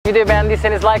Videoyu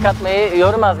beğendiyseniz like atmayı,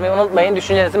 yorum yazmayı unutmayın.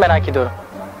 Düşüncelerinizi merak ediyorum.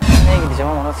 Nereye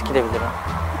gideceğim ama nasıl gidebilirim?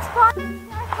 Kütüphane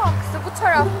kalkısı bu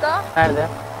tarafta. Nerede?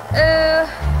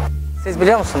 Siz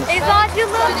biliyor musunuz?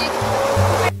 Eczacılık.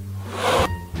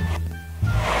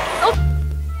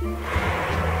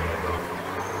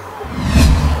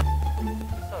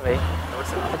 Sorry.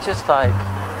 It's just like,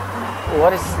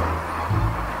 what is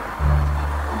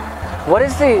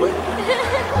the?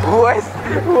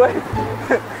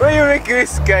 Why you make me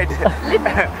scared?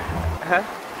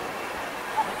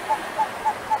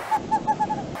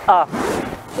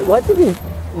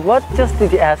 What just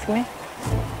did you ask me?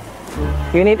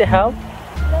 You need help?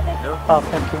 No. Oh,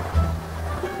 thank you.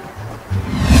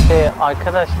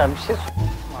 Arkadaşlar bir şey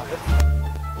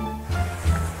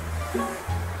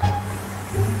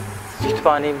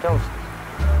Kütüphaneyi biliyor musun?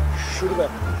 Şurada.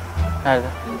 Nerede?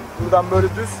 Buradan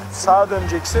böyle düz sağa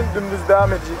döneceksin, dümdüz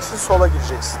devam edeceksin, sola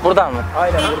gireceksin. Buradan mı?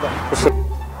 Aynen buradan.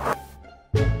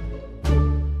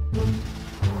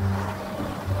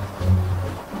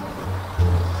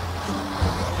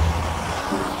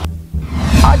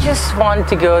 I just want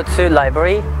to go to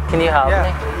library. Can you help me?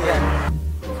 Yeah.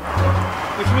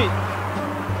 With me.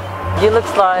 He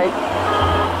looks like.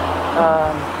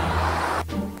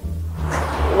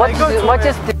 What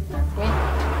just did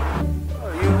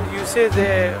You said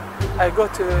I go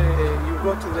to you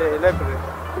go to the library.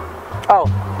 Oh,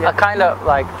 I kind of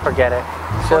like forget it.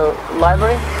 So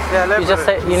library? Yeah, library. You just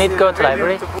say you need to go to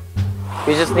library.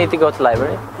 You just need to go to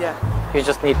library. Yeah. You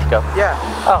just need to go. Yeah.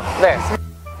 Oh, there.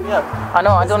 Yeah. I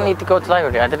know. I don't need to go to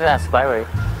library. I didn't ask library.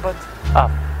 But Oh,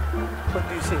 what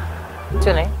do you see? what's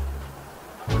your name?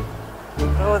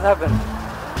 What happened?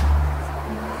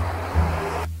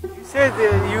 You said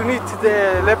you need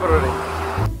the library.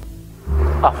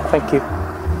 Oh, thank you.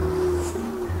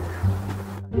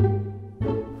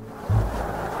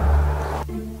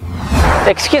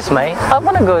 Excuse me. I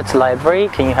want to go to library.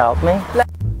 Can you help me?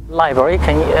 Library?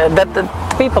 Can you? The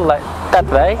people like that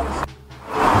way?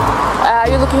 Are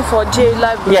you looking for J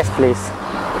library? Yes, please.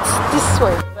 It's this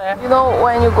way. You know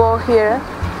when you go here,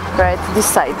 right? This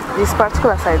side, this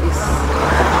particular side is.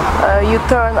 You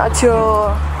turn at your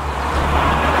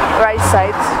right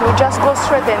side. You just go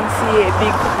straight and see a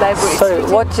big library. Sorry,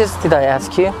 what just did I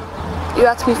ask you? You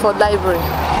asked me for library.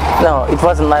 No, it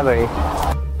wasn't library.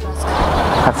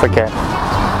 I forget.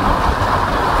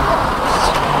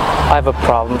 I have a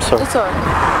problem, sorry. It's alright.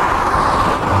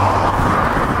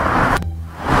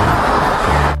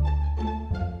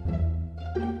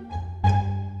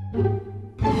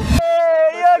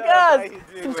 Hey, yo guys!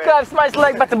 Subscribe, smash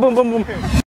like button, boom, boom, boom.